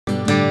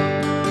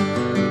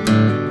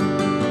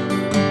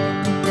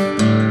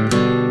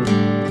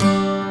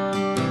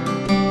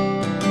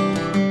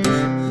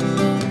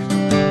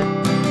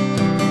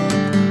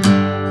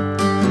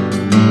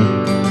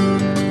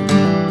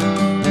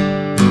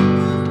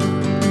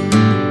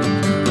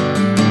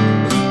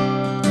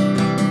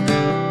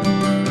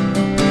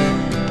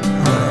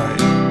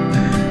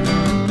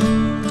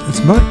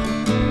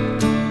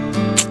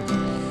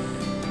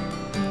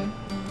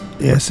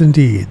Yes,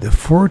 indeed. The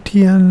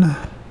Fortean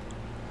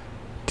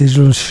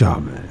Digital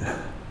Shaman.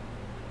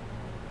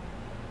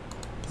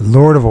 The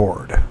Lord of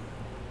O.R.D.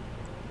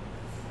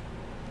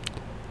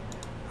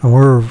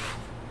 And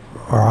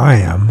I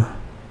am,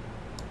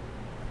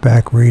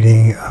 back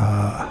reading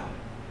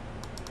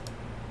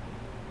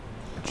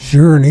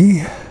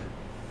Journey.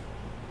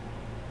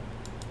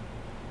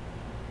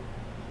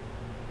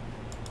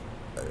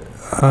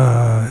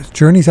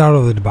 Journeys Out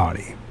of the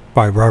Body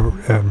by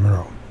Robert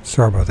Monroe.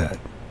 Sorry about that.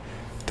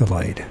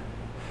 Delayed.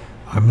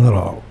 I'm a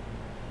little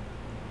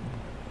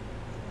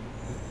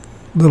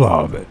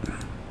out of it.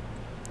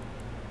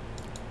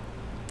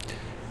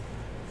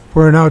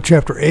 We're now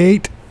chapter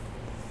 8,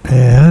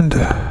 and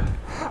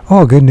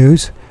good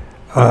news.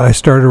 I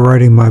started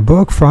writing my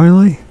book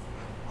finally.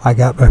 I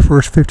got my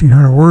first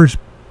 1,500 words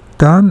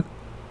done.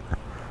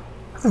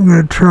 I'm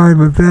going to try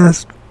my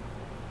best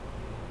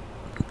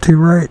to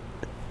write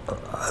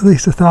at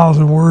least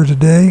 1,000 words a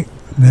day,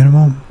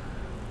 minimum.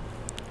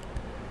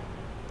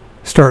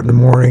 Start in the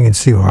morning and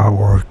see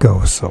how it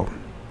goes. So,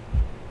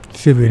 it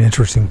should be an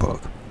interesting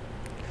book.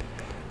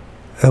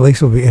 At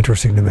least it'll be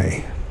interesting to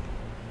me.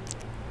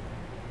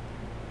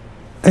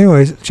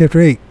 Anyways, chapter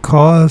 8,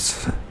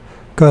 cause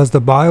the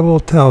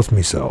Bible tells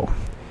me so.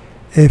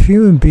 If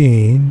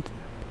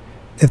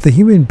the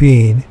human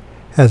being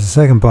has a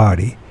second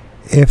body,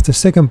 if the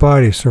second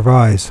body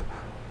survives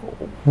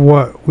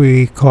what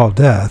we call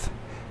death,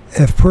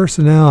 if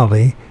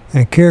personality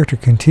and character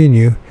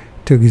continue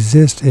to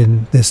exist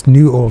in this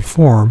new old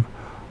form,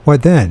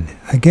 what then?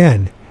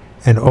 Again,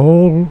 an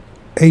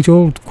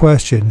age-old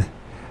question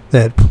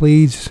that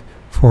pleads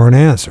for an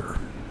answer.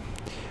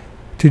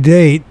 To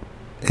date,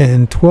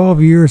 in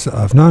 12 years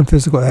of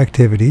non-physical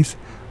activities,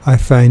 I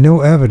find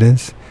no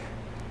evidence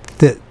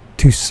that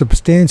to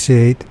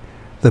substantiate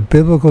the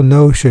biblical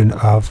notion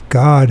of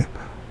God,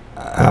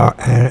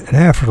 an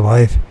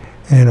afterlife,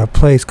 and a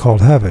place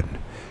called heaven.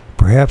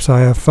 Perhaps I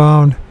have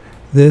found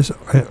this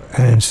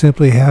and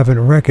simply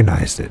haven't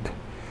recognized it.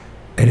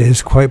 It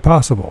is quite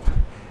possible.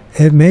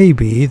 It may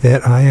be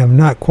that I am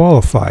not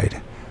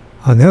qualified.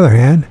 On the other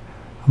hand,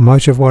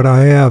 much of what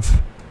I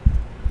have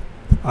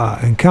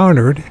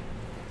encountered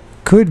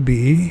could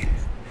be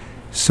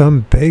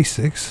some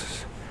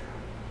basics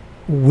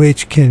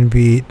which can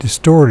be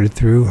distorted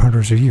through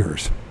hundreds of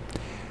years.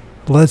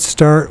 Let's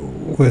start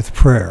with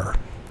prayer,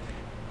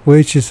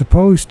 which is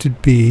supposed to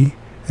be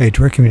a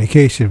direct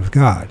communication with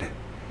God.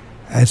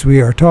 As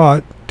we are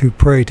taught to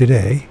pray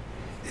today,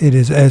 it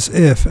is as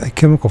if a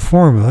chemical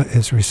formula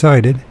is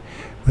recited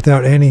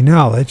without any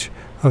knowledge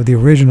of the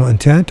original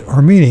intent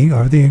or meaning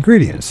of the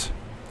ingredients.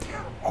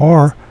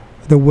 Or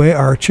the way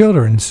our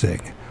children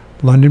sing,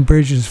 "London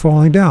Bridge is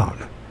falling down,"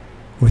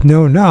 with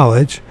no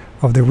knowledge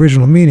of the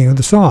original meaning of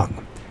the song.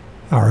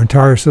 Our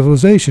entire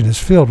civilization is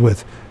filled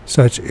with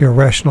such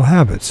irrational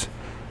habits.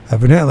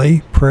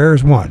 Evidently, prayer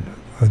is one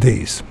of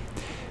these.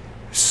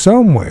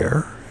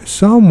 Somewhere,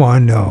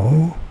 someone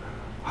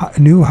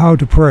knew how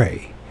to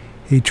pray.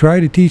 He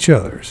tried to teach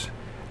others.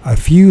 A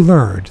few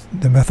learned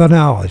the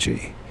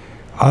methodology.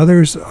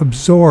 Others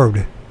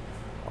absorbed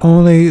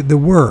only the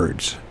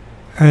words,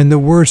 and the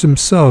words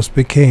themselves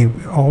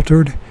became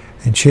altered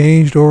and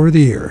changed over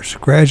the years.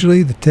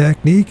 Gradually, the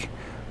technique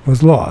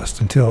was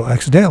lost until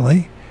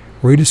accidentally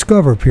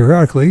rediscovered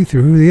periodically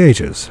through the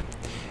ages.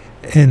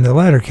 In the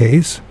latter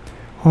case,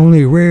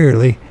 only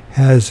rarely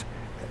has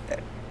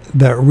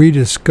the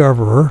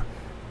rediscoverer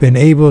been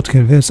able to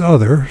convince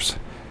others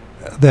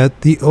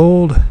that the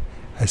old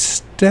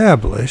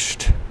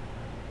established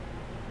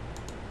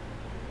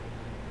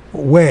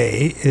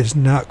way is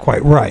not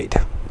quite right.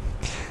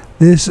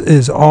 This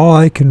is all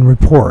I can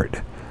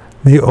report.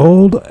 The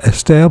old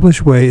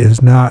established way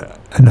is not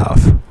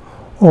enough,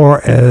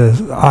 or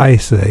as I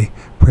say,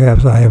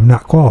 perhaps I am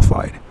not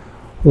qualified.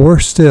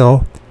 Worse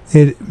still,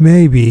 it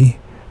may be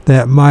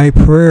that my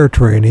prayer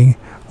training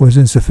was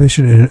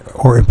insufficient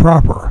or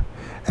improper.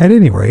 At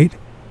any rate,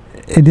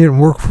 it didn't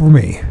work for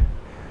me.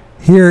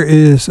 Here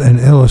is an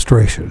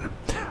illustration.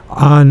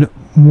 On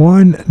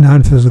one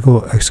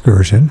non-physical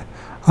excursion,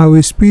 I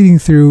was speeding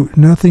through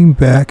nothing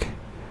back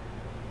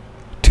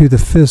to the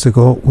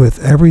physical with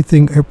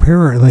everything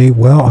apparently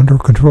well under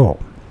control.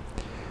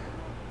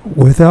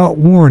 Without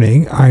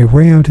warning, I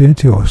rammed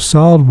into a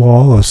solid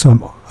wall of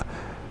some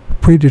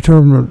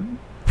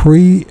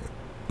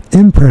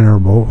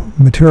impenetrable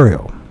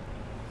material.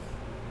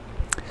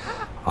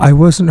 I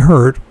wasn't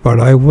hurt, but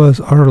I was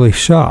utterly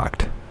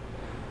shocked.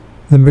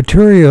 The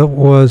material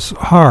was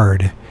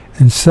hard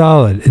and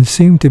solid and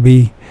seemed to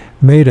be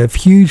made of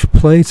huge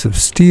plates of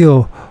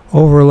steel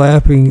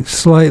overlapping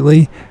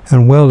slightly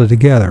and welded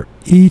together.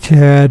 Each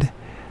had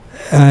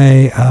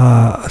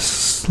a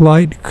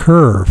slight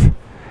curve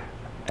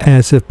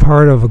as if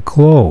part of a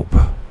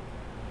globe.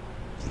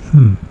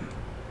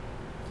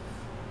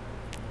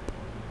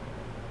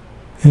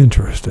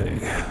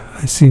 Interesting.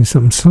 I've seen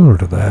something similar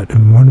to that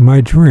in one of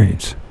my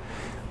dreams,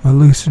 my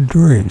lucid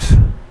dreams.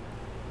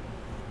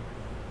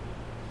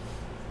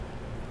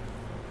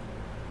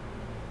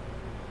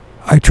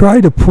 I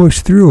tried to push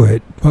through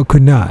it, but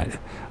could not.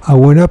 I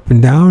went up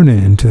and down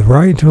and to the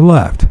right and to the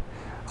left.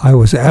 I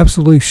was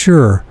absolutely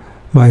sure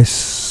my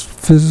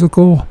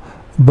physical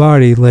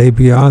body lay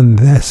beyond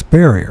this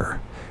barrier.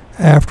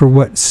 After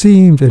what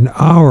seemed an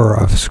hour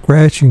of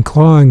scratching,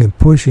 clawing, and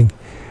pushing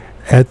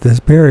at this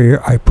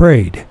barrier, I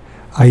prayed.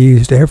 I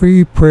used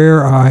every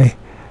prayer I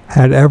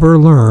had ever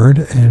learned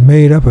and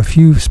made up a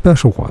few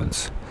special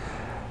ones.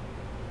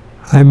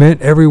 I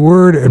meant every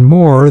word and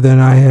more than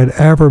I had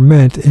ever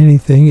meant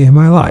anything in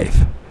my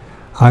life.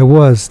 I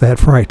was that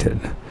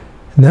frightened.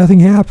 Nothing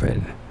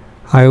happened.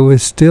 I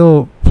was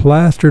still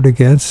plastered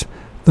against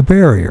the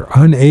barrier,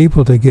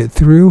 unable to get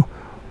through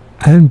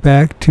and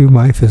back to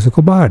my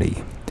physical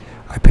body.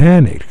 I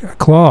panicked, I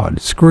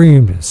clawed,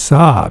 screamed, and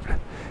sobbed.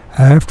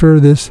 After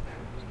this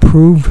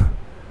proved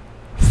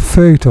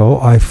fatal,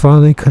 I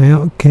finally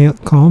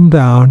can't calm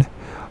down.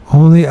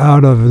 Only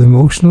out of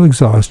emotional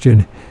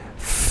exhaustion,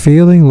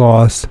 feeling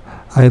lost,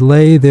 I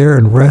lay there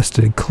and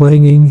rested,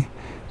 clinging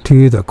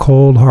to the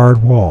cold,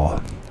 hard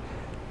wall.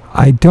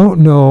 I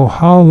don't know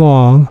how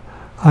long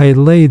I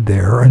laid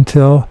there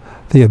until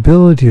the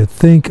ability to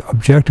think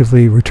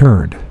objectively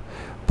returned.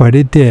 But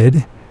it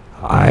did.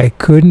 I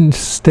couldn't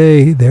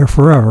stay there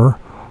forever,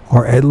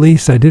 or at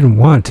least I didn't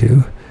want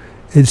to.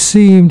 It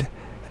seemed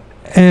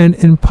an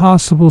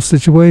impossible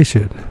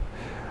situation,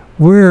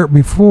 where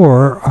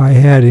before I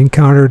had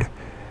encountered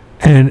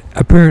an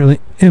apparently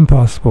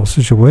impossible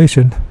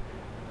situation.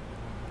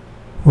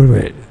 Wait a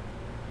minute.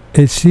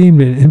 It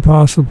seemed an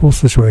impossible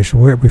situation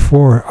where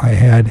before I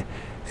had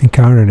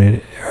encountered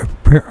an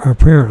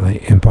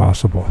apparently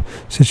impossible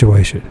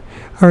situation.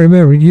 I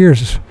remember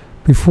years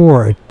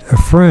before a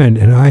friend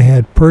and I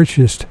had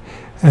purchased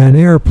an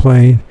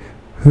airplane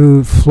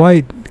whose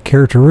flight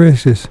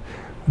characteristics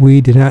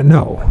we did not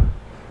know.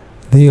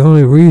 The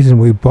only reason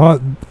we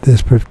bought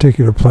this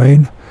particular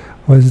plane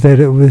was that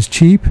it was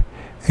cheap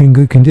and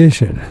good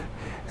condition.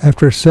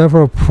 After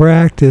several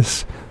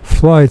practice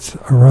flights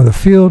around the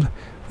field,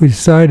 we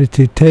decided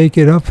to take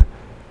it up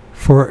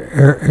for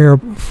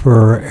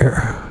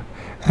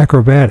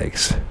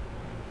acrobatics.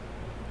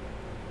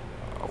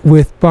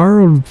 With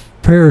borrowed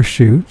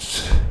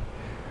parachutes,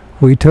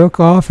 we took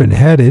off and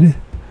headed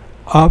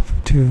up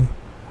to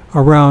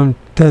around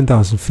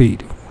 10,000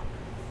 feet.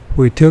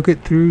 We took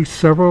it through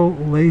several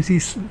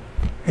lazy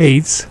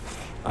eights,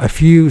 a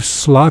few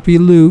sloppy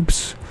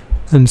loops,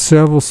 and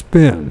several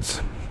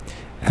spins.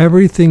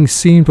 Everything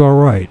seemed all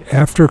right.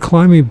 After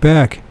climbing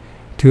back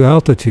to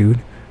altitude,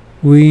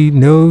 we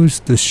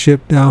nosed the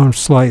ship down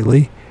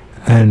slightly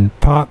and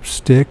popped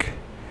stick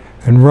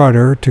and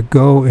rudder to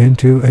go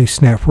into a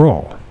snap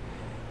roll.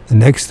 The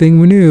next thing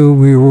we knew,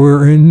 we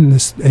were in a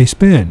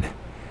spin.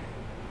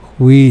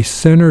 We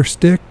center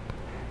stick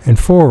and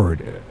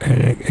forward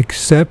and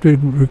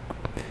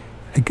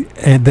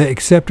the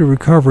accepted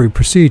recovery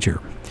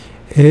procedure.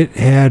 It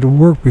had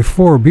worked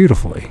before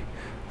beautifully,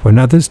 but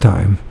not this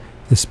time.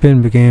 The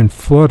spin began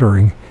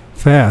fluttering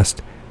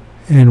fast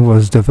and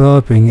was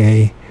developing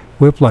a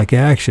whip-like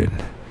action.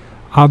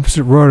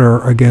 Opposite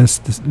rudder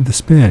against the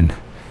spin.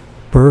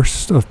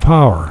 Bursts of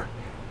power,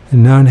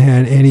 and none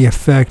had any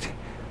effect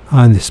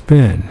on the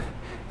spin.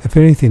 If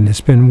anything, the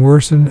spin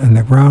worsened and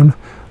the ground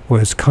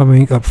was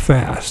coming up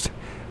fast.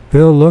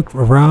 Bill looked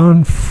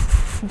around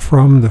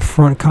from the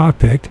front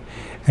cockpit,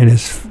 and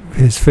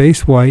his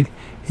face white,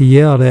 he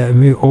yelled at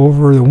me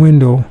over the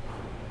window,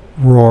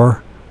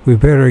 roar, "We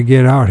better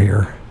get out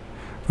here.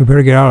 We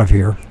better get out of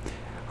here."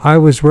 I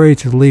was ready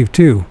to leave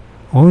too.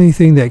 Only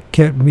thing that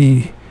kept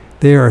me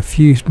there a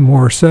few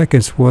more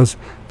seconds was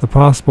the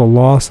possible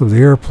loss of the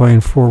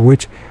airplane for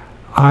which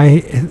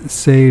I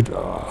saved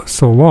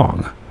so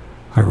long.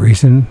 I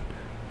reasoned,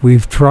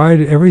 we've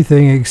tried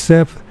everything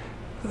except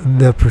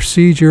the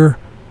procedure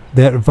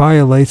that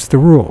violates the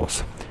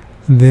rules.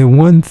 The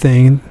one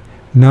thing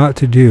not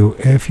to do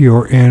if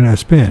you're in a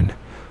spin.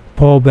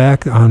 Pull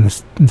back on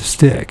the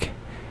stick.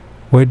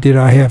 What did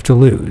I have to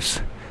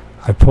lose?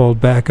 I pulled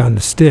back on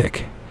the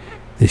stick.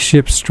 The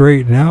ship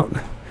straightened out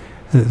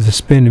the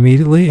spin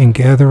immediately and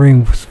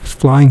gathering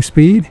flying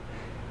speed.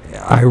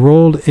 I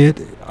rolled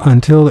it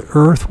until the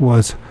earth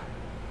was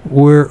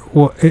where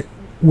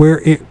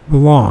it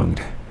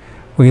belonged.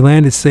 We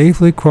landed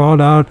safely,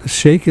 crawled out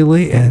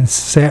shakily, and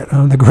sat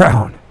on the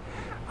ground.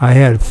 I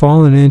had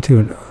fallen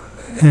into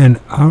an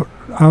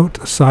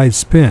outside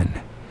spin.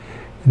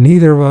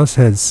 Neither of us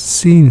had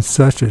seen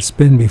such a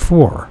spin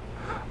before,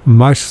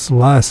 much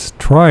less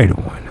tried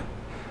one.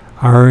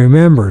 I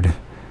remembered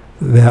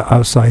the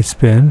outside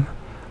spin.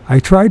 I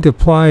tried to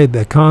apply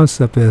the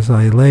concept as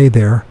I lay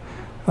there,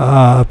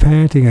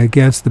 panting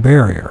against the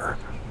barrier.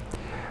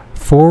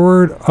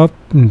 Forward, up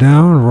and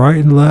down,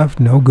 right and left,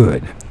 no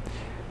good.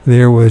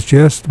 There was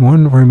just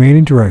one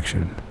remaining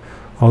direction,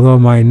 although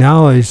my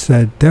knowledge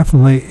said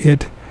definitely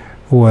it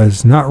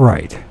was not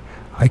right.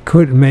 I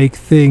couldn't make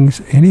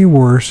things any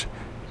worse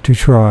to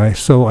try,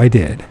 so I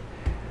did.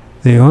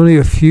 Only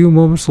a few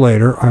moments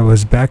later, I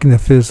was back in the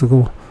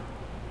physical,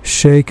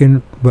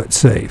 shaken but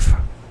safe.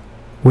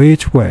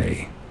 Which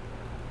way?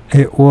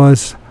 It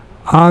was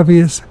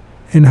obvious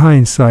in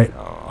hindsight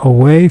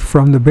away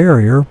from the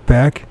barrier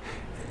back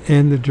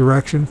in the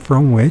direction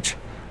from which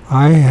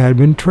I had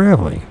been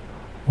traveling.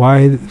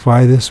 Why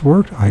this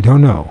worked, I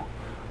don't know,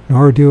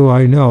 nor do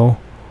I know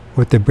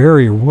what the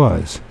barrier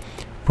was.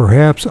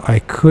 Perhaps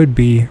it could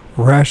be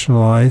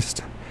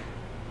rationalized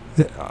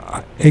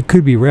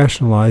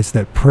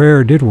that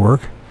prayer did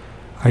work.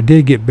 I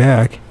did get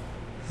back,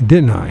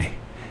 didn't I?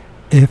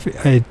 If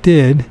it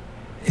did,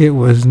 it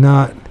was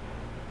not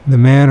the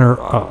manner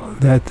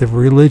that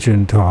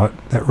religion taught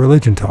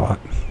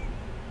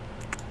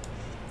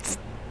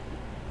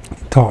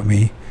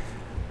me.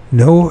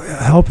 No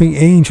helping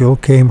angel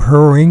came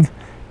hurrying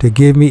to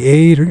give me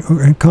aid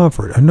and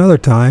comfort. Another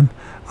time,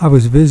 I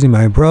was visiting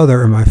my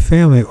brother and my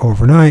family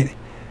overnight.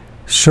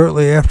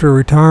 Shortly after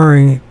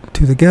retiring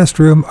to the guest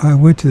room, I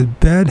went to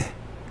bed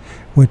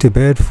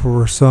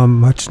for some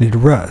much-needed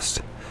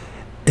rest.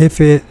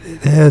 If it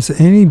has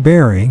any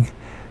bearing,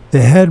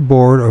 the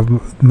headboard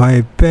of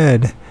my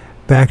bed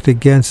backed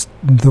against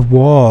the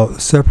wall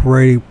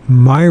separating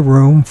my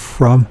room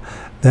from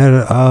that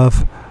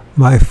of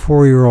my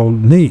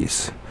 4-year-old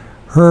niece.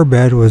 Her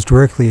bed was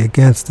directly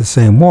against the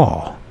same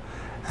wall.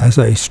 As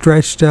I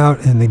stretched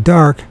out in the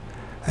dark,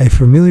 a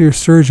familiar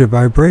surge of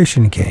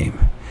vibration came,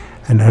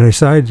 and I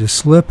decided to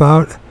slip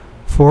out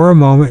for a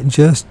moment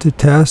just to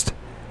test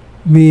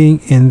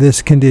being in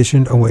this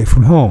condition away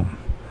from home.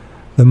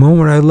 The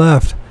moment I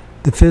left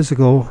the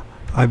physical,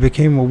 I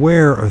became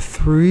aware of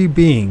 3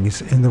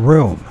 beings in the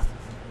room.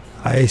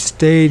 I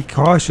stayed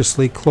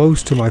cautiously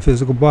close to my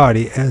physical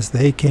body as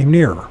they came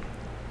nearer.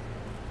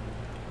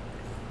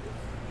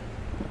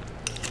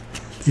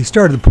 They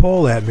started to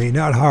pull at me,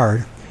 not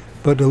hard,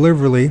 but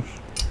deliberately,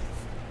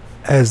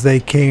 as they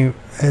came,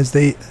 as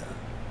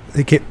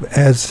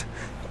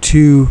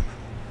to,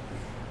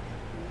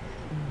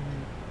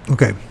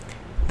 okay,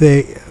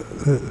 they,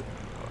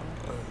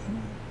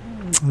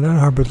 not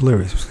hard, but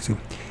deliberately.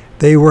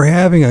 They were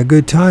having a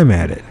good time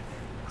at it.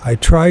 I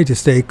tried to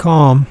stay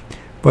calm,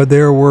 but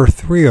there were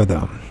 3 of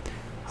them.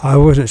 I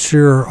wasn't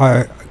sure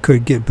I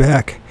could get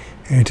back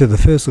into the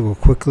physical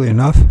quickly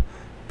enough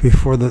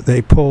before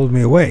they pulled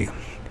me away.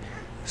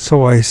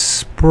 So I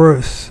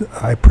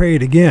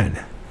prayed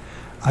again.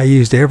 I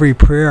used every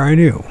prayer I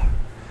knew.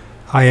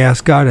 I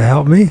asked God to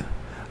help me.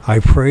 I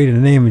prayed in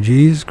the name of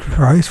Jesus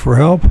Christ for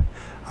help.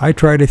 I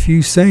tried a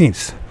few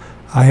saints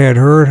I had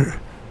heard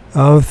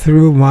of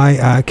through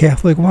my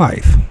Catholic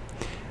wife.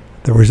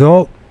 The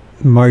result,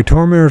 my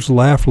tormentors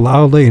laughed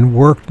loudly and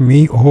worked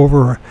me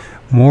over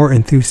more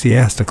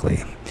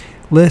enthusiastically.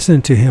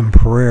 Listen to him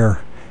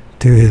prayer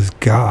to his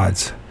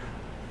gods.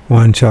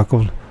 One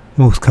chuckled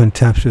most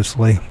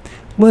contemptuously.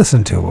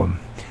 Listen to him.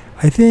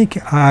 I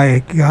think I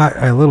got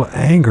a little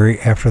angry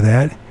after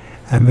that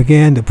and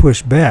began to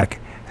push back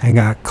and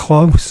got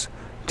close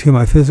to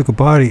my physical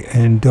body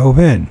and dove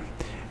in.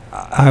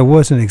 I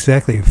wasn't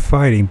exactly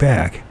fighting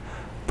back,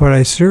 but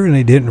I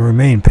certainly didn't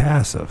remain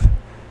passive.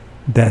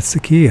 That's the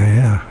key.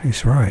 Yeah,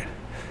 he's right.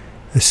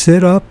 I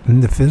sit up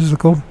in the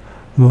physical,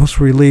 most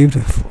relieved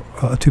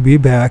to be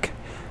back.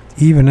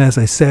 Even as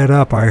I sat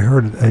up, I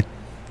heard a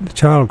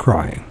child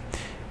crying.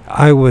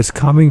 It was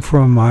coming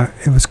from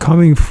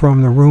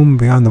the room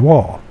beyond the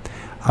wall.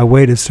 I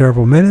waited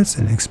several minutes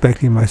and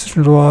expecting my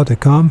sister-in-law to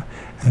come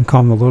and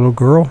calm the little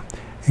girl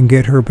and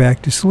get her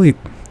back to sleep.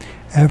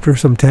 After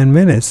some 10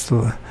 minutes,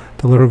 the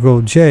little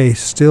girl Jay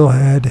still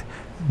had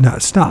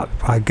not stopped.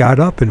 I got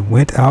up and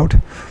went out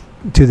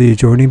to the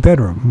adjoining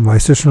bedroom. My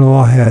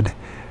sister-in-law had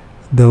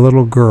the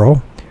little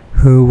girl,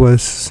 who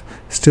was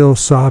still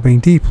sobbing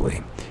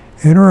deeply,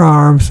 in her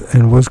arms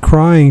and was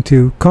crying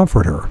to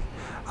comfort her.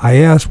 I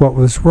asked what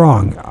was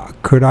wrong.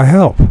 Could I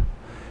help?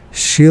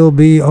 She'll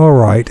be all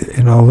right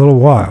in a little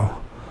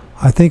while.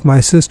 I think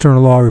my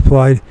sister-in-law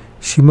replied,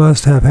 she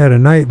must have had a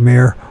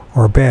nightmare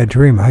or a bad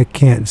dream. I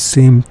can't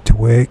seem to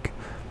wake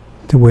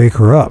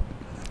her up.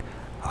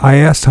 I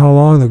asked how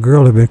long the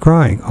girl had been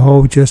crying.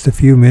 Oh, just a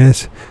few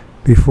minutes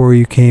before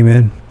you came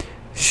in.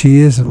 She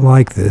isn't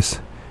like this.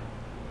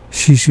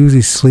 She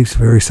usually sleeps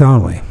very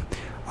soundly.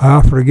 I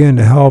offered again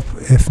to help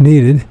if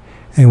needed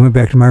and went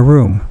back to my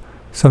room.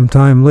 Some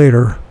time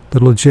later,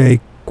 little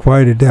Jay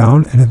quieted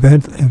down and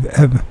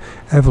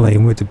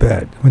Evelyn went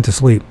to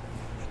sleep.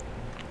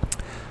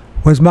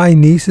 Was my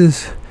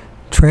niece's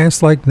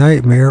trance-like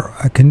nightmare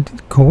a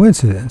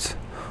coincidence,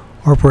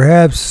 or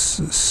perhaps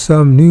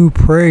some new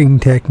praying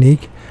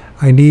technique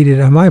I needed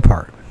on my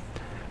part?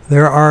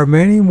 There are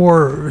many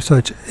more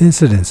such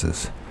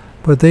incidences,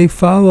 but they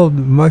followed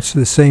much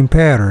the same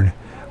pattern.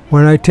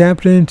 When I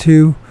attempted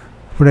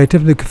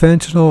the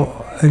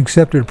conventional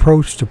accepted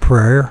approach to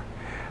prayer,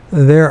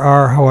 there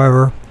are,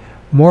 however,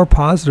 more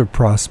positive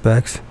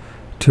prospects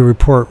to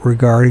report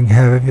regarding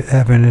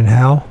heaven and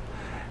hell.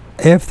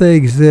 If they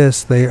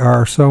exist, they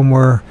are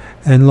somewhere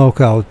in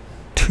locale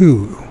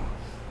 2.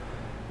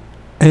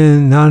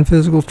 In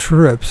non-physical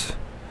trips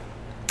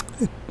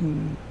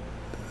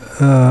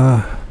to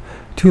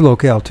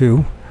locale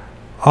 2,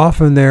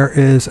 often there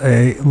is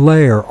a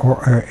layer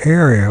or an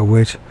area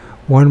which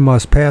one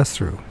must pass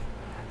through.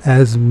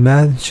 As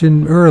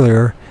mentioned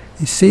earlier,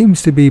 It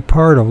seems to be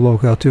part of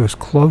Locale 2, is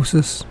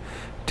closest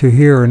to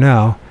here or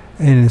now,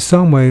 and in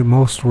some way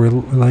most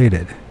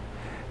related.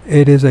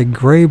 It is a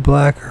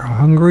gray-black,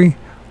 hungry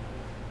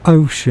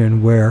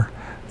ocean where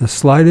the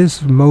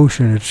slightest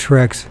motion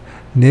attracts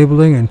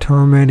nibbling and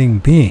tormenting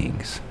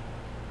beings.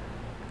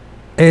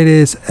 It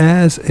is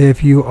as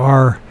if you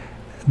are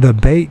the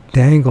bait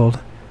dangled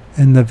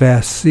in the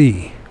vast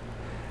sea.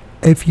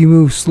 If you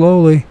move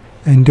slowly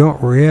and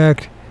don't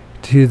react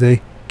to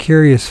the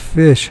curious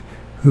fish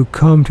who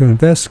come to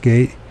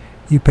investigate,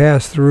 you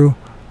pass through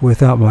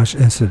without much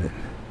incident.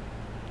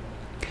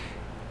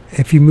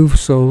 If you move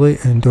slowly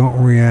and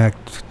don't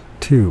react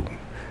to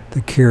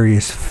the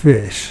curious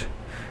fish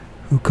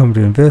who come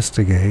to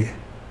investigate,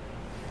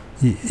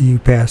 you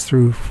pass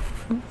through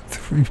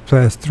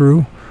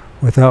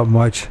without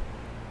much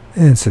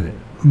incident.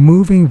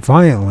 Moving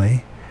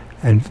violently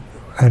and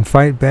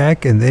fight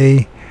back, and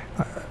they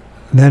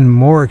then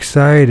more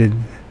excited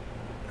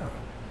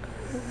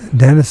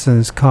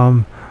denizens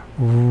come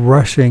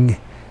rushing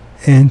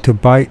in to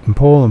bite and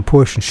pull and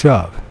push and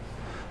shove.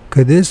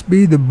 Could this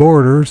be the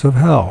borders of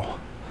hell?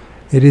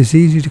 It is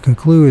easy to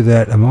conclude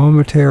that a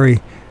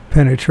momentary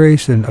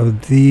penetration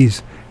of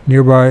these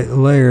nearby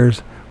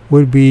layers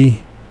would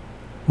bring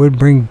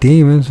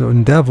demons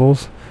and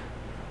devils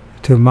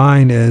to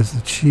mind as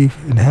the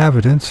chief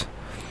inhabitants.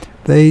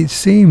 They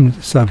seem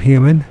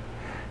subhuman,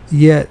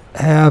 yet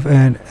have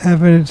an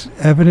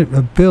evident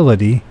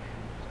ability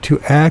to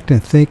act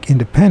and think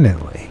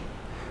independently.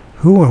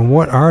 Who and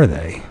what are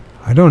they?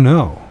 I don't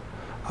know.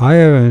 I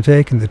haven't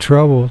taken the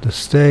trouble to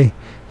stay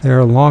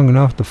there long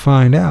enough to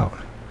find out.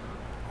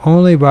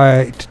 Only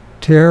by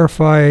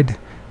terrified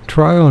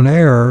trial and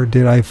error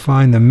did I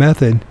find the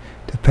method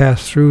to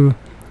pass through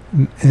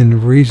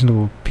in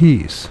reasonable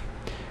peace.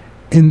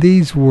 In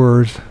these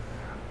words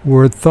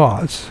were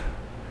thoughts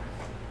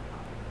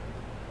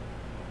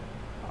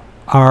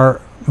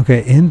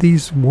in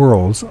these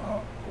worlds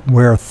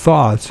where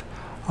thoughts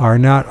are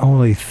not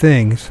only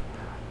things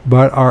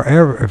but are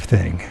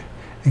everything,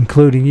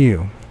 including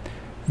you.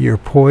 Your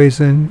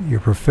poison, your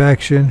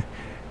perfection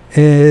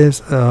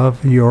is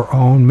of your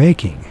own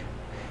making.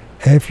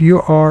 If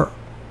you are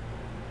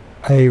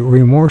a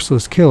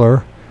remorseless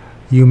killer,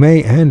 you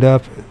may end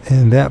up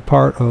in that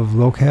part of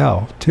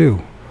Locale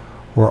 2,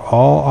 where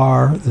all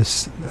are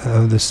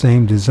the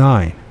same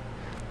design.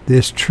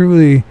 This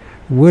truly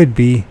would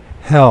be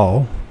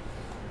hell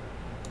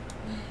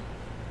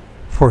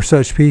for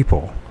such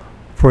people,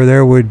 for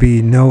there would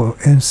be no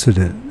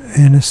innocence,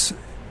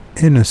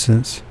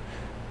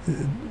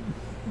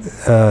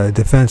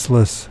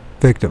 defenseless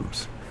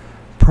victims.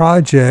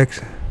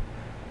 Project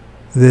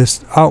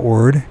this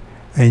outward,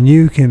 and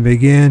you can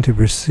begin to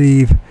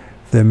perceive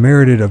the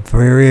myriad of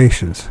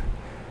variations.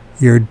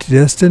 Your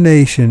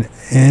destination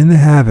in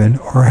heaven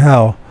or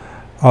hell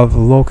of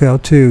Locale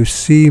 2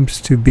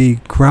 seems to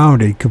be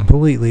grounded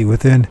completely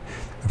within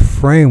the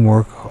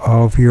framework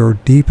of your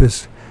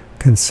deepest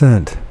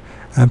consent,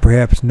 and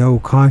perhaps no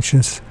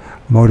conscious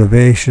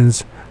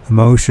motivations,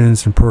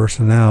 emotions, and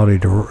personality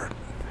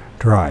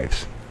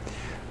drives.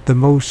 The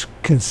most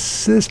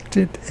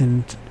consistent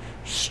and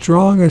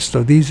strongest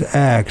of these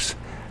acts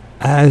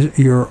as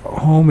your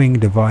homing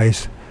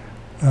device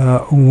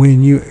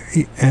when you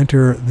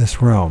enter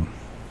this realm.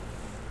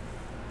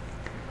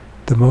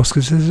 The most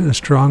consistent and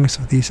strongest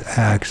of these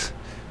acts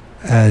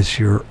as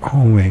your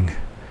homing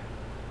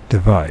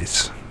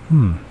device.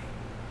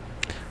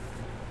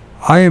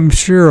 I am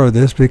sure of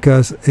this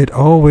because it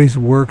always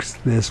works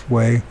this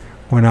way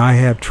when I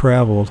have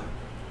traveled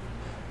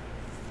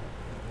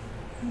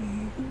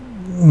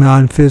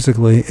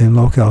non-physically in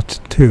Locale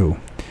 2.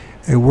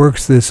 It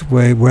works this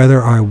way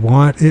whether I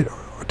want it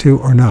to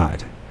or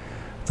not.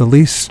 The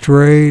least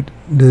stray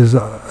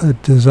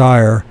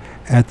desire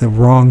at the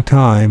wrong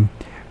time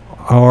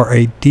or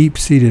a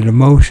deep-seated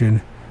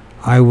emotion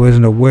I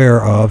wasn't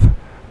aware of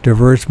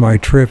diverts my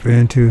trip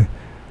in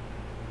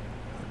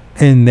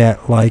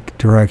that like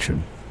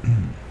direction.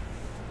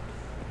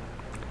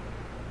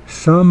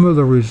 Some of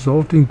the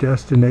resulting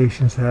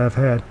destinations have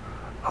had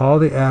all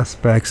the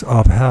aspects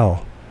of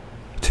hell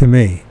to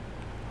me.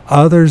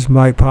 Others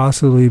might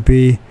possibly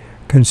be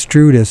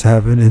construed as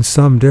heaven, and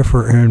some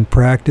differ in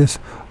practice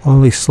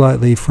only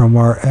slightly from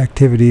our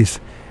activities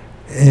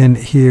in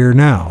here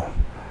now.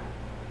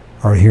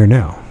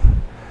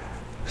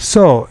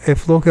 So,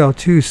 if Locale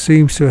 2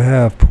 seems to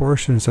have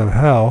portions of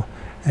hell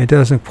and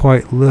doesn't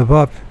quite live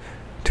up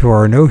to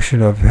our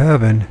notion of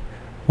heaven,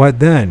 what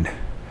then?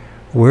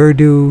 Where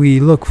do we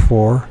look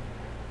for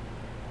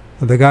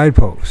the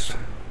guidepost?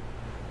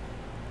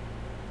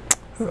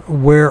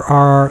 Where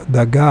are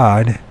the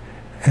God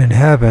and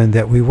heaven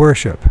that we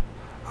worship?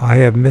 I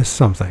have missed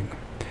something.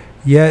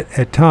 Yet,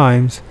 at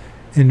times,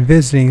 in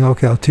visiting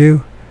Locale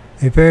 2,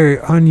 a very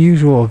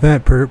unusual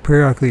event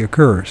periodically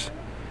occurs.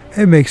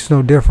 It makes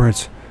no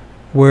difference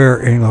where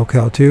in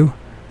Locale 2,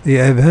 the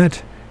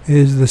event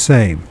is the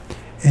same.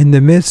 In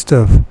the midst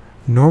of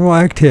normal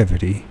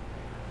activity,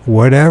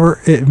 whatever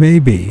it may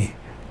be,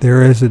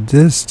 there is a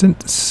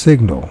distant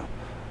signal,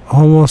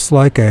 almost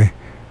like a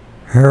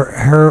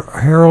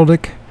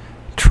heraldic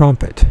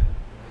trumpet.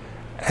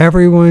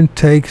 Everyone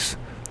takes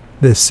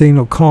this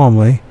signal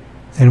calmly,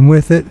 and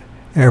with it,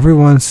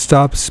 everyone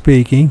stops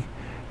speaking,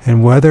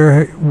 and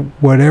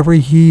whatever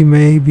he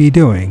may be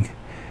doing,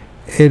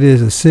 it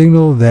is a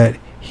signal that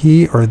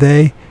he or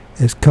they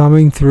is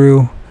coming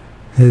through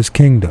his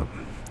kingdom.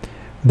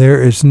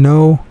 There is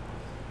no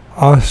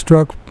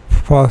awestruck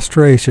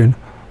prostration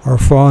or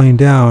falling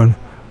down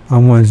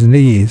on one's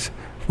knees.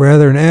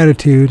 Rather, an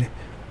attitude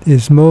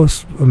is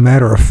most a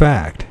matter of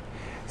fact.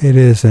 It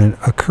is an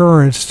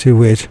occurrence to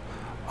which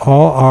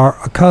all are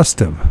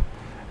accustomed,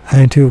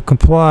 and to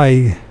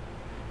comply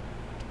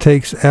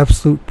takes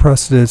absolute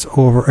precedence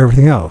over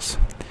everything else.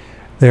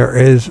 There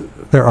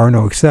are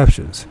no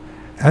exceptions.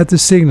 At the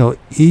signal,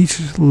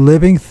 each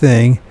living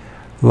thing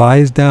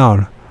lies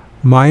down.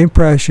 My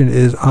impression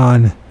is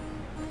on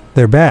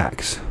their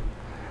backs,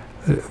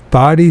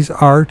 bodies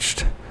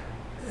arched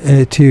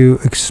to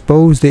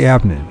expose the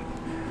abdomen,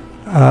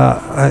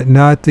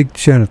 not the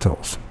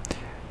genitals,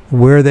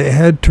 where the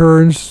head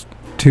turns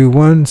to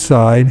one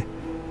side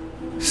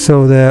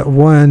so that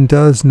one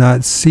does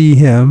not see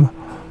him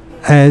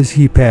as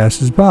he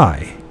passes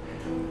by.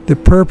 The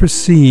purpose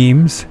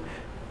seems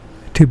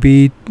to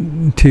be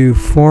to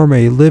form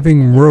a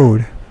living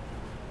road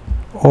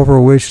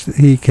over which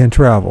he can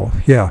travel.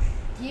 Yeah.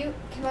 Can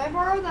I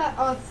borrow that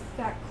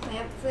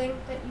clamp thing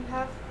that you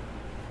have?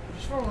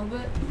 Just for a little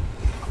bit.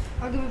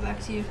 I'll give it back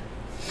to you.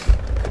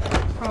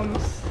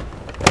 Promise.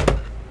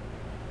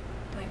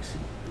 Thanks.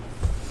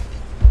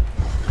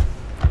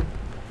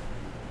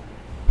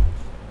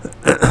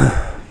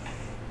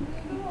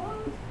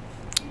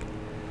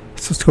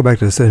 So let's go back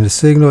to this. In the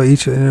signal,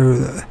 each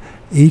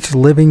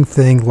living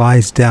thing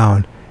lies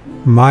down.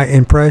 My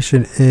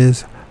impression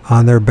is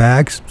on their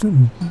backs,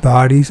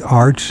 bodies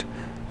arched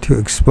to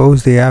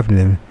expose the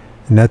abdomen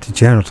and not the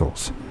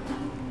genitals,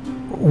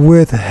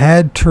 with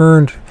head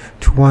turned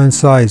to one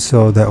side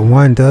so that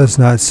one does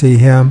not see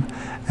him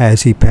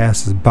as he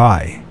passes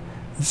by.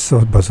 It's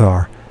so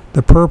bizarre.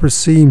 The purpose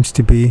seems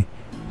to be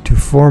to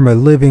form a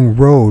living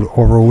road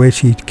over which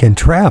he can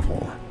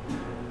travel.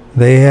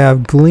 They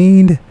have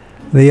gleaned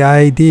the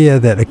idea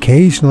that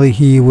occasionally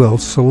he will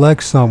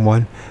select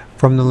someone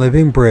from the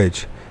living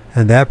bridge,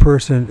 and that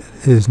person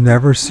is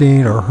never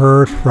seen or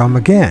heard from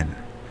again.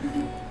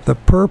 The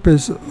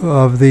purpose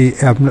of the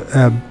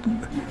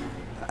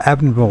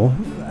abdominal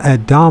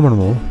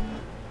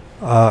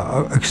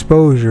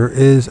exposure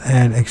is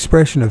an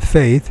expression of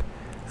faith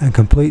and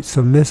complete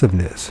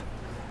submissiveness,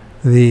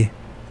 the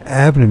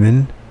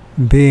abdomen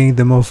being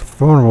the most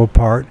vulnerable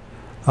part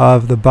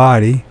of the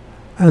body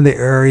and the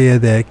area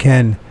that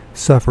can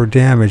suffer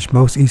damage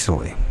most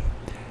easily.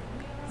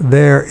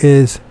 There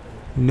is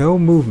no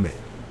movement,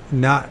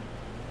 not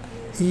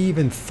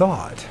even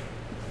thought,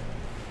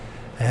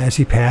 as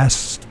he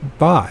passed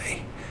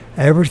by.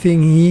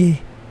 Everything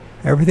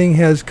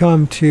has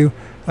come to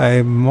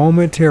a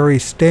momentary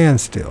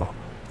standstill,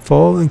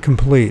 full and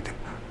complete,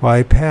 while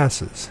he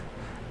passes.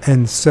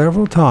 And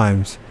several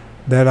times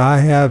that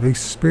I have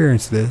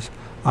experienced this,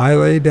 I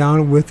lay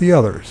down with the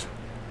others.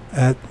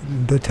 At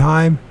the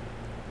time,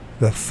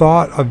 the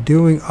thought of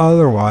doing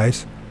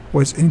otherwise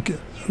was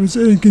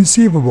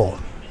inconceivable.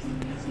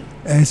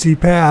 As he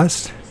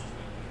passed,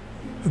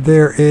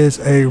 there is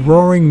a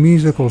roaring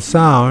musical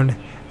sound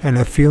and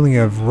a feeling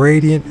of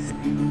radiant,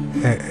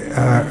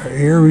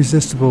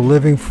 irresistible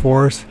living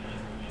force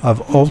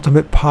of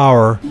ultimate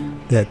power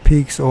that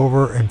peaks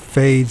over and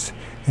fades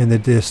in the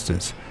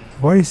distance.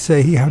 Why do you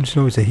say he? How did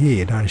you know it's a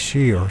he and not a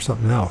she or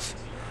something else?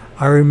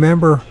 I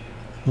remember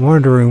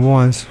wondering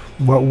once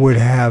what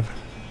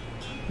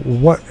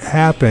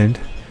happened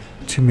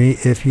to me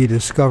if he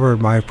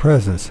discovered my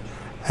presence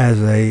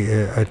as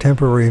a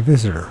temporary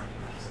visitor.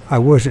 I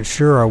wasn't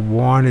sure. I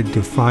wanted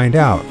to find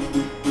out.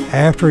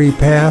 After his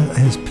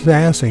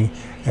passing,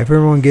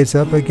 everyone gets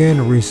up again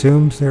and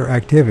resumes their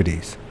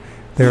activities.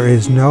 There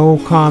is no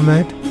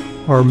comment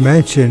or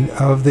mention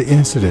of the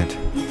incident,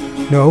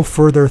 no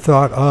further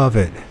thought of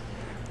it.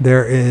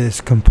 There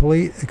is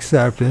complete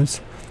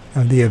acceptance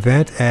of the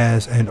event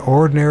as an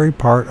ordinary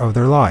part of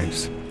their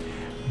lives.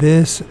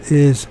 This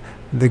is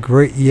the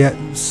great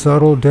yet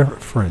subtle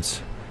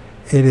difference.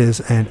 It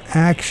is an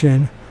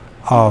action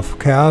of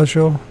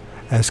casual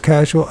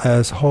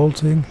as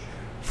halting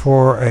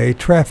for a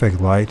traffic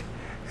light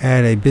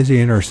at a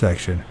busy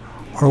intersection,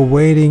 or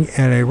waiting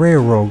at a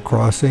railroad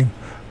crossing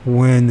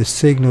when the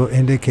signal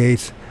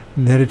indicates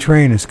that a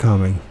train is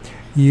coming.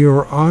 You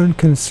are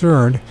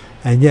unconcerned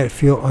and yet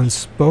feel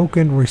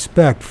unspoken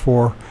respect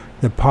for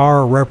the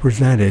power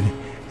represented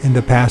in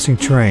the passing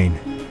train.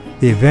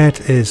 The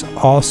event is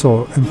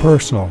also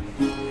impersonal.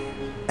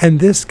 And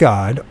this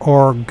God,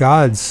 or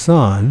God's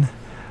Son,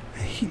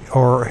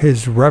 or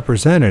his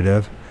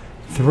representative,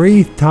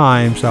 3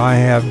 times I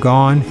have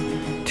gone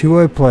to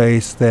a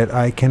place that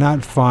I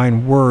cannot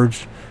find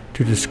words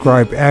to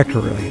describe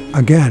accurately.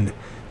 Again,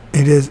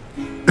 it is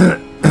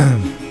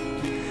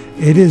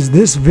it is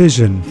this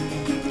vision,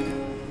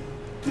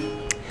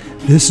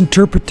 this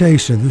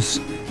interpretation, this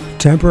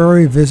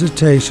temporary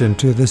visitation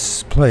to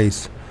this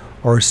place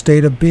or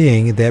state of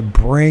being that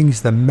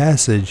brings the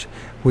message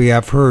we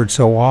have heard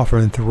so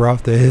often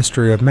throughout the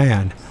history of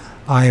man.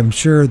 I am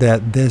sure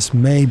that this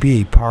may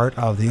be part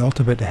of the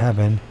ultimate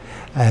heaven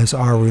as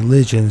our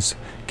religions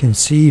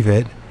conceive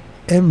it.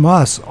 It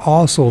must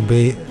also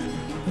be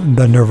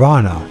the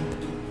nirvana,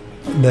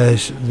 the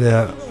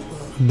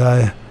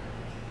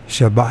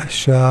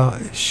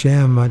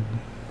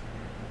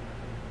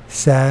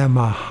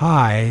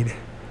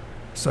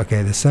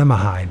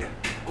samahide,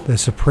 the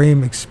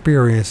supreme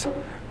experience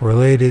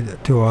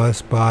related to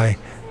us by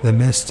the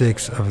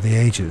mystics of the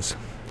ages.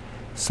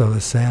 So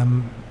the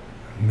samadhi,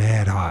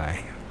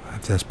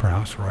 if that's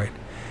pronounced right,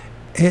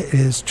 it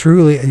is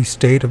truly a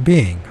state of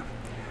being,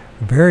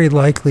 very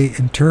likely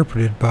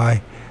interpreted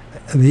by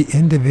the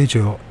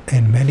individual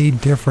in many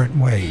different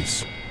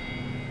ways.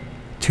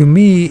 To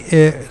me,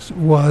 it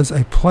was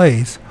a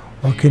place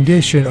or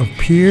condition of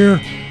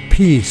pure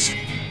peace,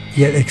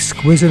 yet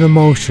exquisite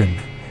emotion.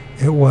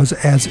 It was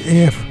as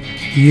if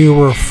you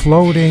were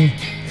floating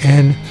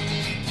in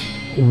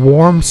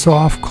warm,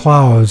 soft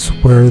clouds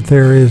where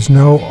there is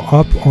no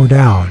up or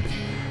down,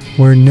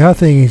 where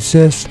nothing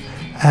exists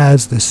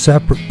as the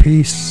separate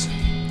piece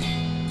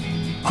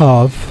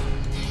of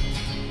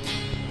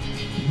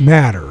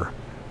matter.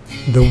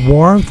 The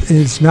warmth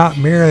is not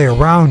merely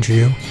around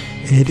you,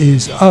 it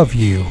is of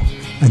you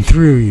and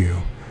through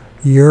you.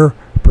 Your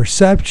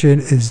perception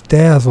is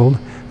dazzled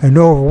and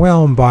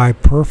overwhelmed by the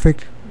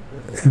perfect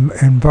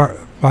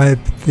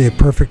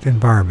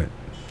environment.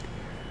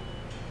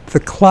 The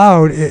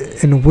cloud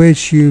in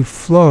which you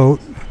float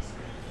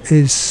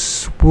is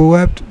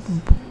swept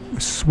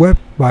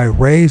by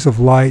rays of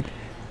light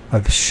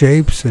of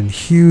shapes and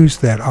hues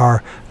that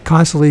are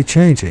constantly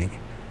changing,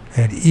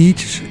 and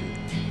each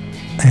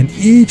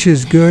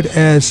as good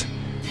as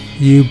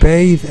you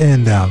bathe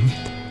in them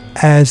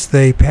as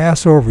they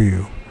pass over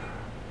you.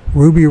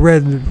 Ruby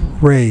red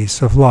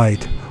rays of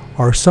light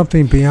are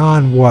something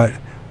beyond what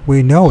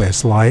we know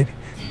as light,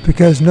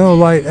 because no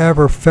light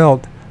ever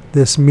felt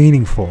this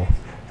meaningful,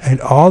 and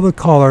all the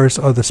colors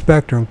of the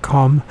spectrum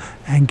come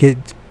and go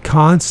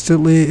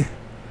constantly,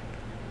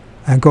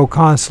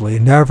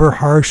 never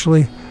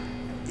harshly.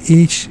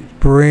 Each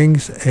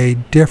brings a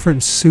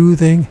different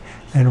soothing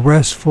and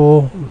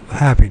restful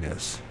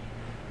happiness.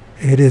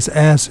 It is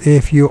as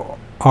if you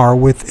are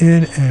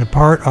within and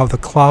part of the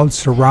clouds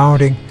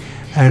surrounding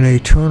an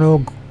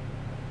eternal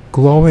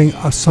glowing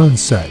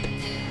sunset,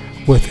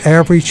 with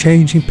every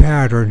changing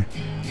pattern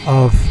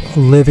of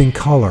living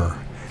color.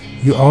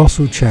 You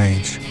also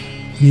change.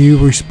 You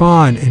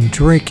respond and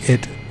drink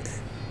it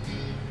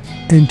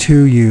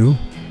into you,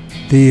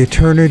 the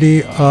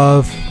eternity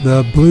of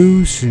the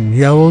blues and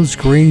yellows,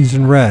 greens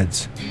and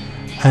reds,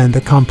 and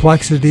the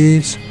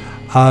complexities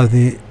of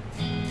the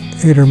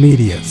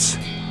intermediates.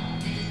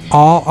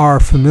 All are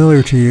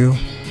familiar to you.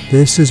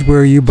 This is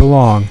where you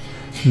belong.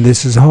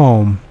 This is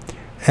home.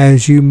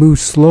 As you move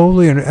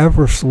slowly and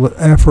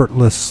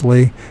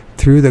effortlessly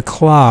through the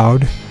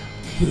cloud,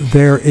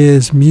 there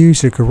is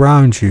music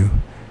around you.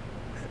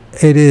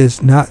 It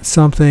is not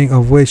something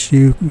of which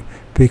you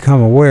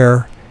become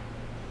aware.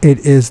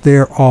 It is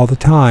there all the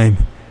time.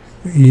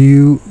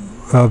 You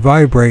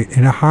vibrate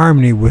in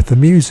harmony with the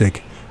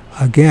music.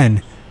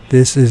 Again,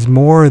 this is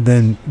more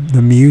than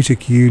the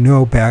music you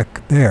know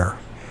back there.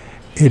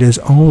 It is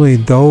only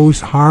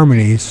those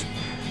harmonies,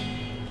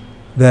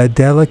 the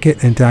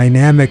delicate and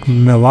dynamic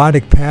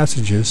melodic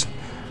passages,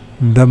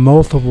 the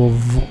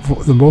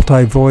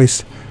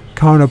multi-voice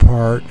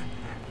counterpart,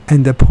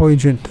 and the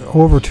poignant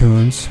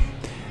overtones.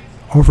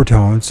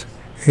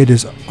 It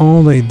is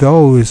only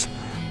those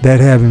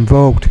that have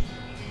invoked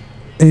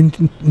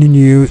in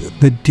you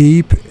the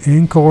deep,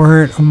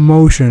 incoherent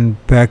emotion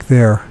back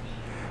there.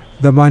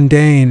 The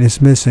mundane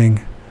is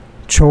missing.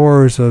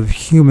 Chores of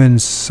human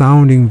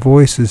sounding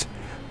voices.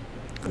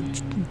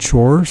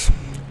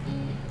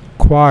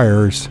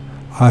 Choirs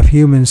of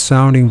human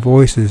sounding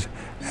voices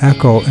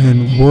echo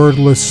in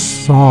wordless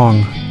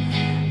song.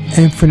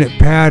 Infinite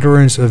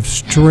patterns of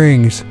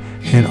strings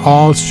and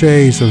all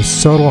shades of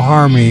subtle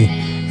harmony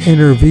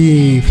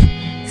interweave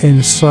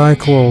in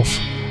cycles,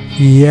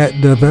 yet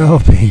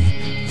developing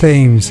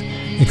themes.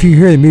 If you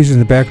hear the music in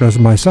the background,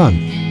 it's my son.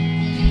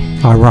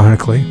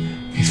 Ironically,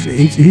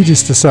 he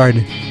just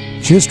decided,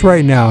 just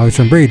right now, as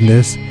I'm reading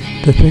this,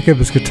 to pick up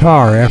his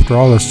guitar after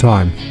all this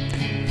time,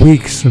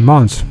 weeks and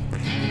months.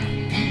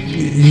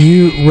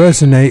 You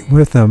resonate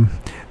with them.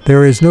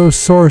 There is no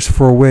source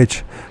for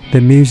which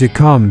the music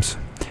comes.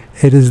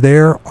 It is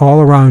there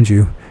all around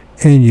you,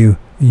 in you.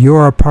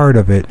 You're a part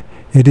of it.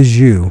 It is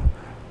you.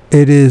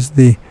 It is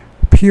the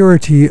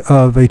purity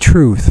of a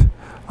truth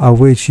of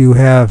which you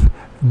have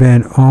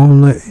had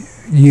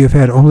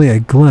only a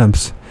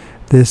glimpse.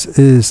 This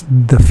is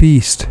the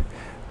feast.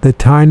 The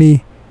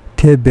tiny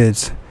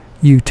tidbits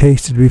you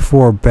tasted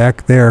before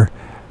back there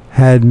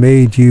had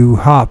made you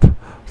hop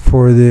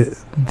for the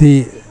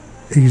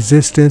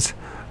existence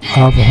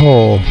of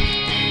whole.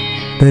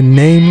 The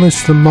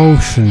nameless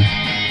emotion,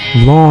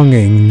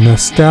 longing,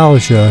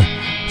 nostalgia,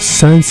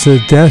 sense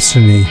of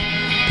destiny,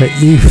 that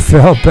you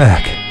fell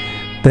back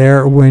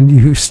there when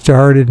you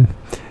stared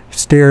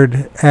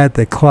at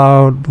the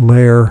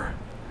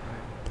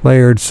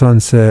layered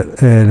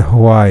sunset in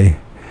Hawaii,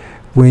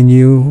 when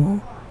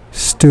you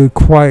stood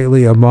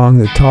quietly among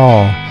the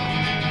tall,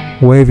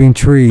 waving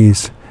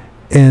trees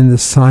in the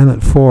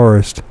silent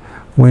forest,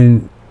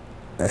 when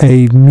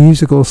a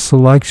musical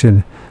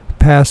selection,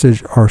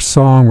 passage, or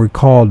song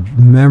recalled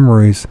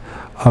memories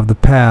of the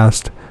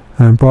past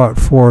and brought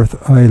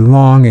forth a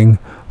longing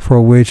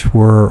for which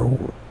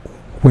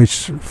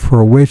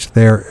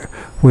there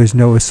was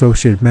no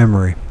associated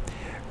memory.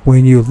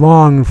 When you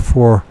longed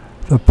for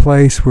the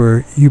place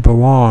where you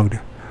belonged,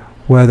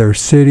 whether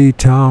city,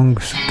 town,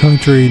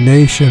 country,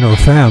 nation, or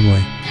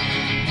family,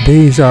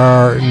 these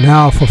are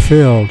now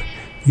fulfilled.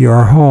 You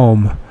are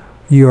home.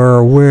 You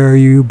are where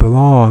you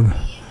belong,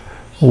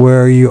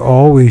 where you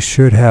always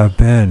should have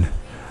been.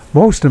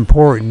 Most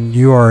important,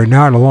 you are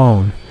not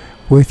alone.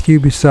 With you,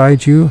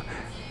 beside you,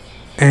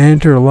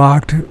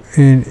 interlocked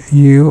in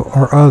you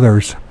are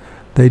others.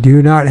 They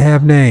do not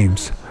have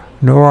names,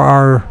 nor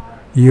are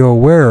you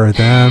aware of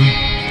them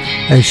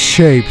as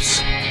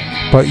shapes,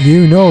 but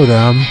you know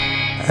them,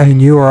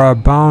 and you are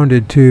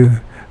bounded to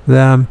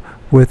them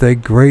with a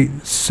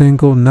great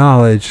single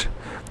knowledge.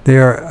 They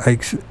are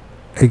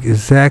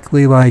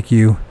exactly like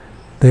you.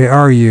 They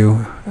are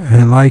you,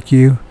 and like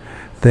you,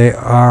 they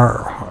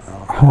are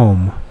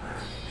home.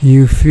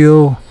 You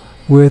feel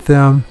with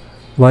them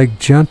like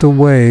gentle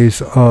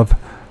waves of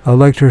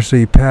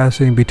electricity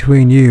passing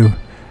between you,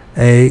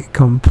 a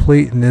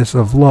completeness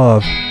of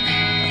love,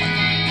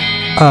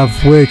 of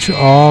which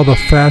all the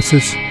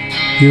facets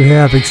you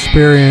have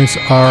experienced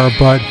are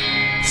but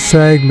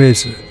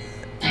segments,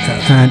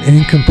 an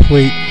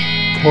incomplete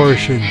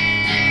portion.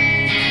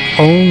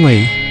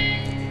 Only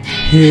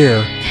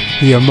here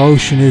the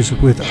emotion is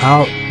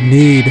without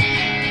need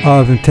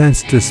of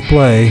intense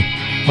display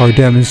or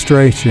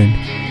demonstration.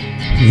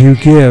 You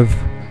give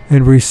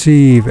and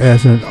receive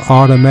as an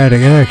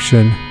automatic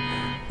action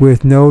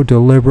with no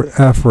deliberate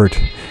effort.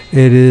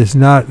 It is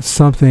not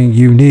something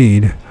you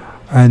need,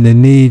 and it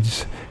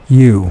needs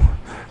you.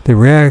 The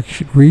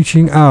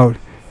reaching out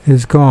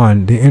is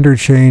gone. The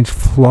interchange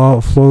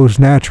flows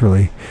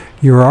naturally.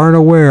 You aren't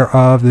aware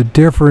of the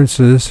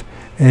differences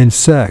in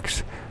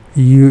sex.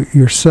 You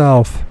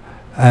yourself,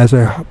 as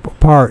a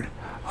part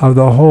of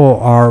the whole,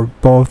 are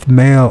both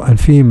male and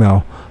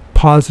female,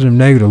 positive,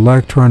 negative,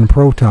 electron and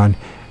proton.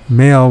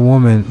 Male,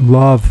 woman,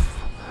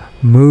 love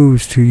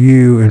moves to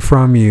you and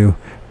from you,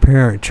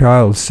 parent,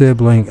 child,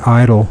 sibling,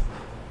 idol,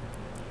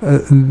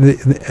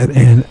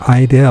 and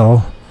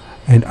ideal,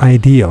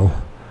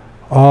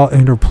 all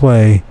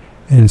interplay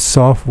in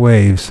soft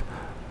waves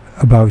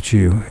about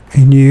you.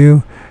 In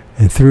you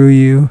and through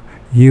you,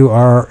 you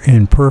are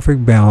in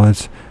perfect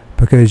balance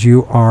because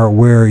you are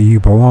where you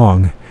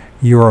belong.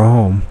 You are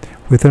home.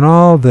 Within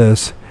all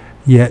this,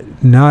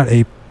 yet not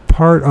a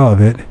part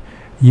of it,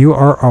 you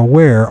are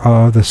aware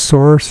of the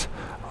source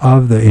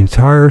of the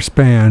entire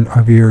span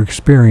of your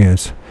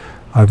experience,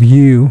 of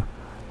you,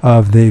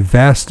 of the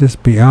vastness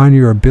beyond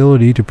your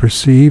ability to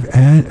perceive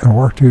and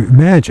or to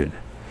imagine.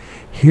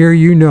 Here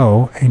you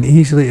know and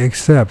easily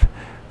accept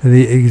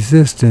the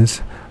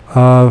existence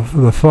of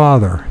the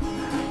Father,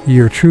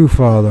 your true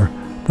Father,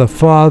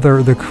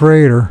 the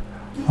Creator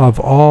of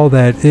all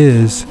that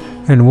is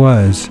and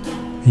was.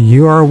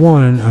 You are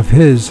one of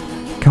His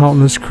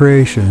countless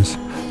creations.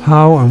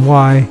 How and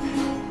why,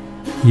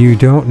 you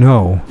don't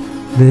know.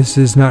 This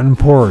is not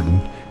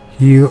important.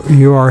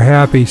 You are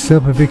happy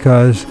simply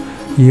because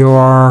you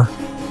are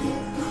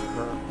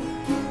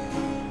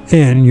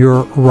in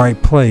your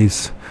right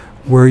place,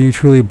 where you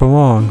truly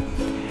belong.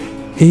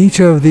 Each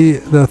of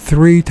the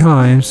three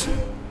times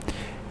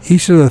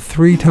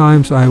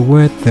I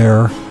went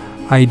there,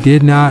 I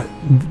did not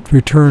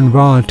return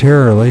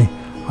voluntarily.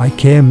 I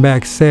came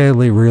back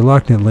sadly,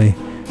 reluctantly.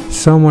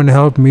 Someone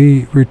helped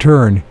me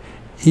return.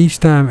 Each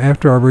time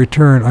after I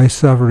returned, I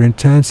suffered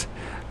intense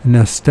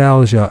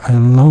nostalgia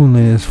and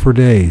loneliness for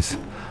days.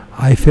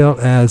 I felt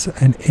as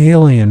an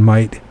alien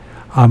might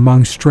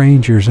among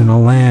strangers in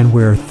a land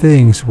where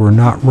things were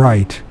not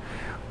right,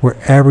 where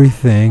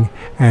everything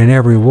and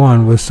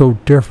everyone was so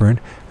different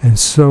and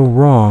so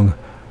wrong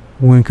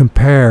when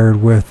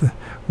compared with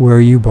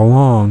where you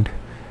belonged.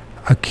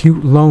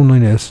 Acute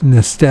loneliness,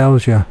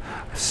 nostalgia,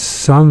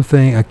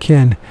 something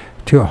akin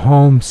to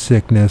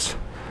homesickness.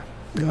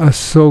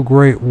 So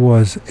great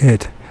was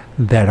it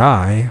that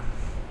I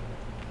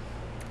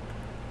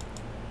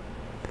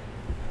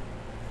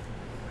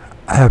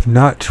have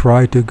not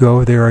tried to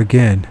go there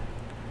again.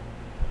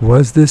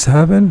 Was this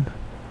heaven?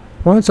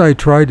 Once I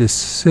tried to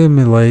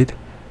simulate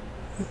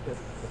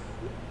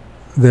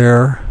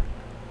there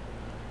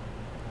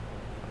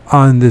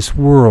on this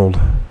world.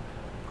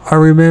 I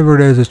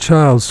remembered as a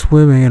child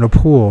swimming in a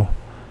pool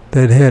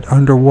that had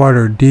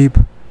underwater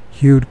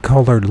deep-hued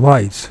colored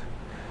lights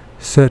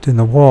set in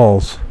the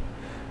walls.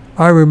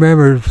 I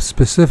remember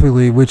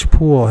specifically which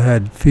pool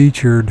had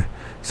featured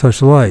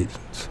such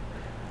lights.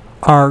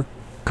 Our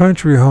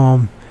country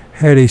home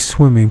had a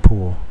swimming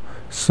pool,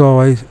 So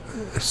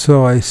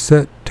I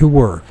set to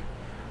work.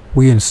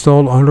 We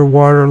installed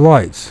underwater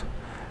lights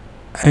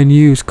and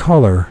used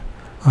color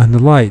on the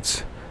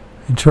lights.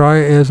 And try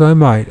as I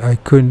might, I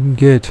couldn't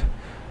get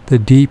the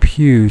deep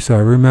hues I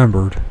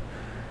remembered.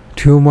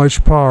 Too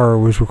much power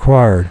was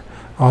required.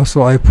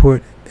 Also, I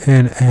put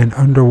in an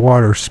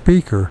underwater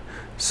speaker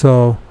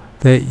so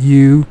that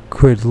you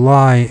could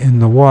lie in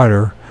the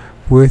water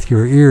with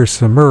your ears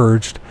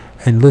submerged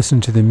and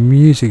listen to the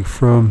music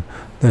from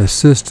the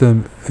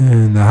system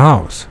in the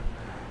house.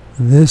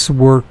 This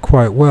worked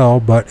quite well,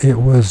 but it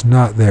was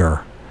not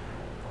there,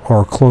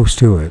 or close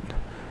to it.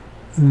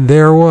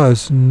 There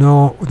was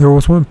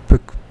one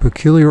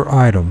peculiar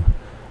item.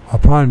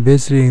 Upon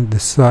visiting the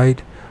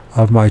site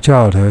of my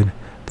childhood,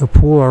 the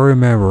pool I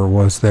remember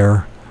was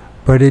there,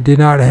 but it did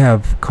not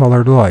have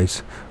colored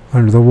lights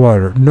under the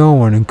water. No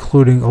one,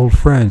 including old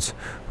friends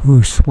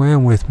who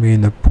swam with me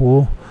in the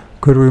pool,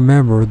 could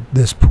remember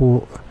this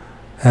pool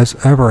as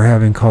ever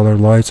having colored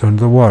lights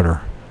under the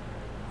water.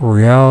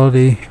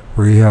 Reality.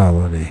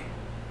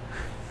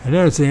 And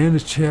that is the end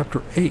of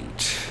chapter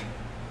 8.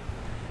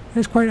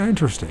 It's quite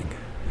interesting.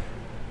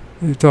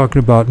 They're talking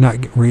about not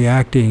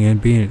reacting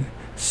and being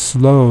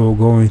slow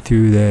going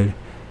through that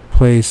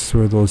place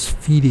where those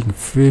feeding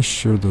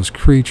fish or those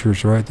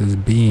creatures, right, those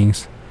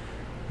beings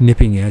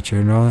nipping at you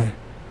and all that.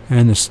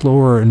 And the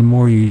slower and the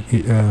more you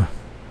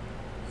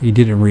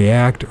didn't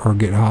react or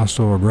get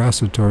hostile or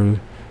aggressive toward it,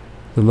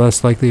 the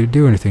less likely to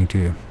do anything to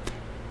you.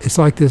 It's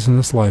like this in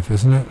this life,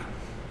 isn't it?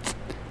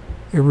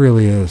 It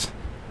really is.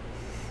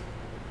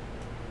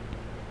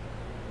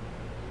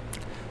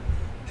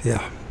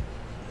 Yeah.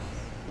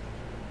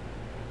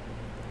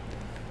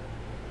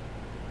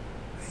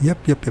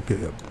 Yep.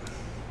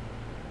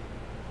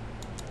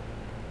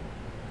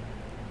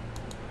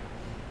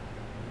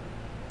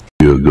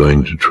 You're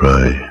going to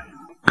try,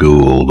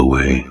 go all the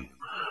way.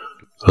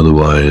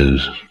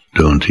 Otherwise,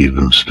 don't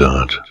even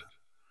start.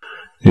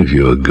 If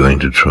you're going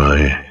to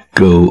try,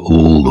 go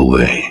all the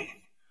way.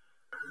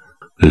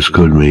 This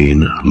could mean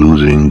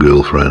losing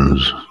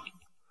girlfriends,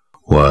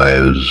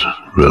 wives,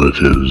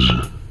 relatives,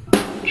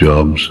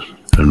 jobs,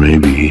 and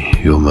maybe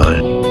your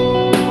mind.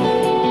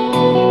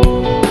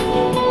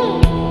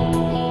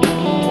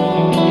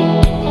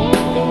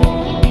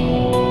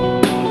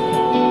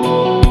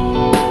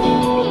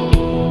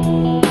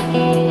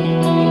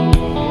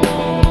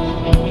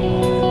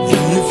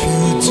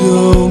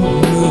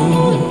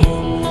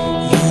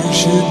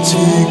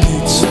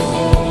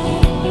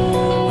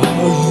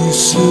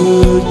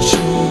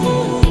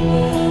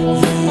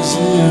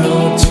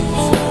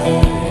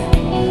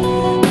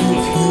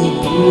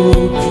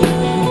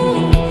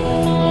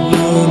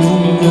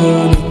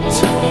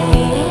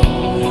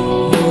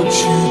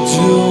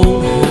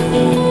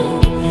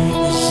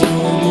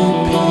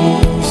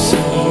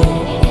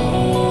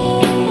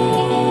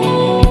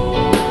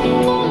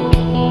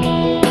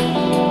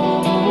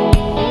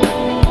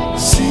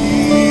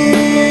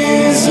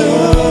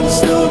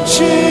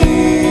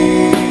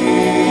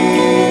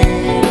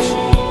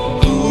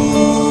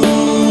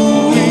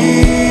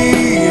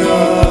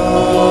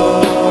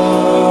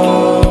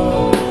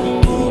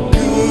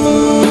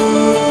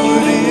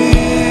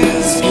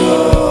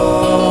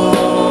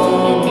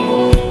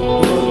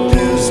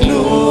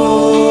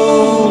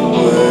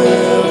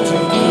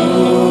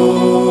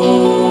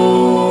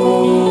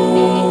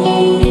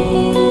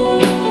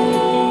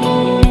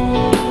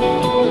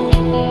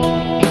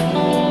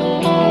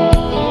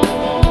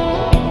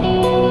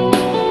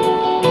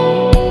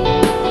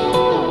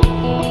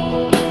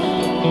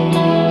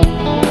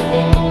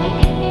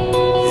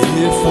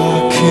 If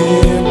I can